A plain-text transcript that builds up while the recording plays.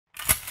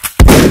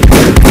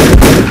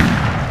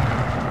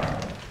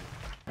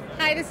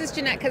this is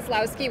Jeanette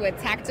Kozlowski with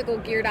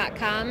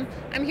TacticalGear.com.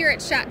 I'm here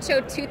at SHOT Show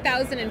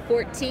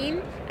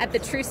 2014 at the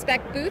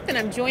Tru-Spec booth, and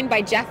I'm joined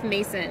by Jeff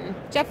Mason.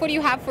 Jeff, what do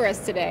you have for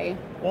us today?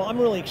 Well, I'm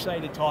really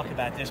excited to talk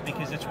about this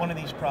because it's one of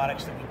these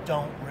products that we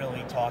don't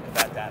really talk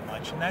about that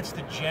much, and that's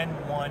the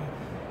Gen-1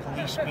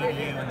 Police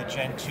BDU and the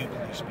Gen-2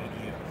 Police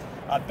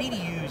BDU.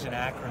 BDU is an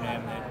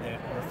acronym that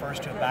refers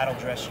to a Battle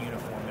Dress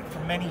Uniform, and for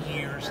many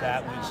years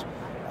that was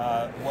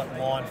what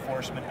law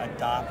enforcement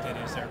adopted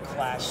as their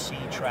Class C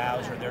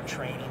trouser, their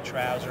training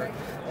trouser.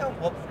 You know,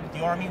 what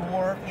the Army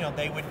wore, you know,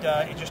 they would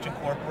just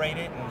incorporate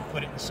it and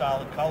put it in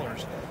solid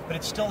colors. But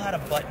it still had a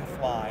button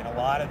fly, and a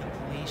lot of the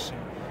police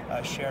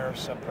and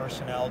sheriff's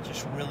personnel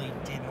just really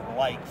didn't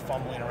like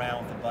fumbling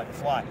around with the button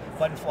fly.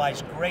 Button fly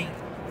is great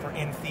for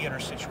in-theater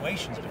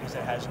situations because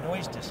it has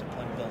noise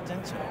discipline built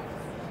into it.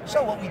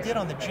 So what we did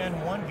on the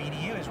Gen-1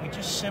 BDU is we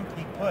just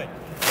simply put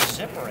a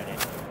zipper in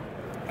it.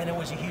 And it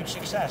was a huge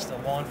success. The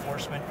law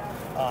enforcement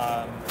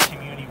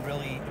community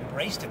really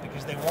embraced it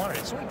because they wanted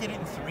it. So we did it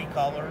in 3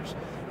 colors.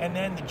 And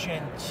then the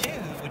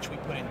Gen-2, which we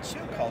put in 2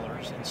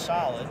 colors in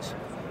solids,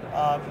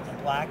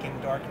 black and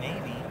dark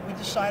navy, we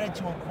decided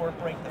to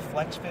incorporate the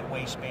flex fit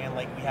waistband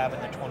like we have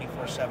in the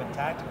 24/7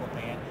 tactical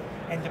pant,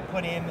 and to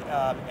put in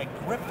a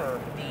gripper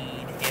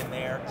bead in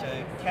there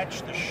to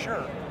catch the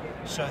shirt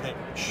so that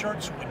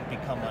shirts wouldn't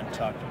become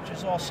untucked, which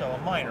is also a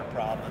minor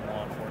problem in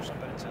law enforcement,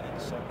 but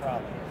it's a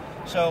problem.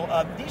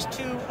 So these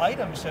 2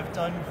 items have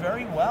done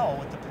very well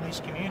with the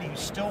police community who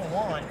still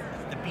want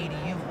the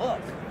BDU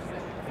look,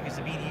 because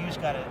the BDU's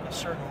got a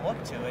certain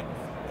look to it.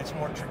 It's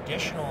more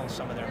traditional in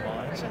some of their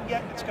minds, and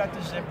yet it's got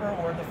the zipper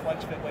or the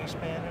flex fit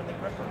waistband or the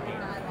gripper bead.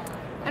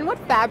 And what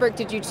fabric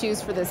did you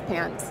choose for this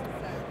pant?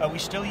 We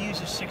still use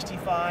a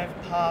 65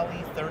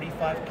 poly,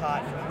 35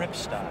 cotton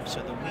ripstop,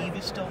 so the weave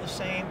is still the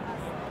same.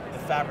 The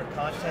fabric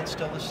content's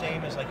still the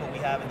same as like what we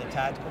have in the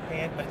tactical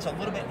pant, but it's a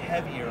little bit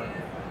heavier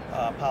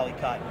poly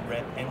cotton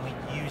rip, and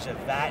we use a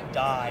VAT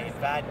dye. And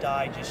VAT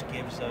dye just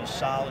gives those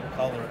solid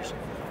colors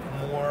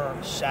more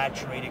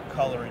saturated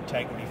color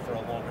integrity for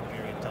a longer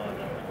period of time.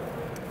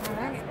 All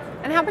right.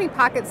 And how many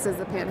pockets does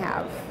the pant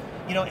have?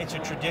 You know, it's a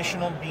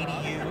traditional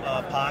BDU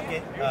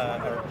pocket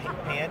or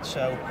pant.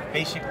 So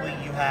basically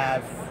you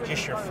have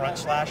just your front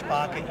slash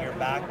pocket, your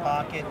back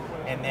pocket,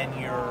 and then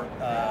your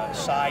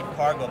side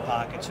cargo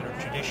pockets that are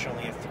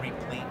traditionally a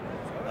 3-pleat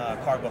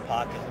cargo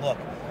pocket look.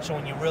 So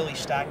when you really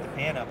stack the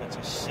pant up, it's a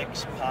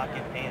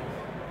 6-pocket pant.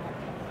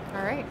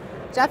 All right.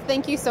 Jeff,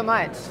 thank you so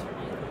much.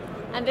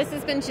 And this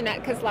has been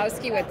Jeanette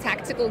Kozlowski with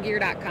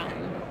TacticalGear.com.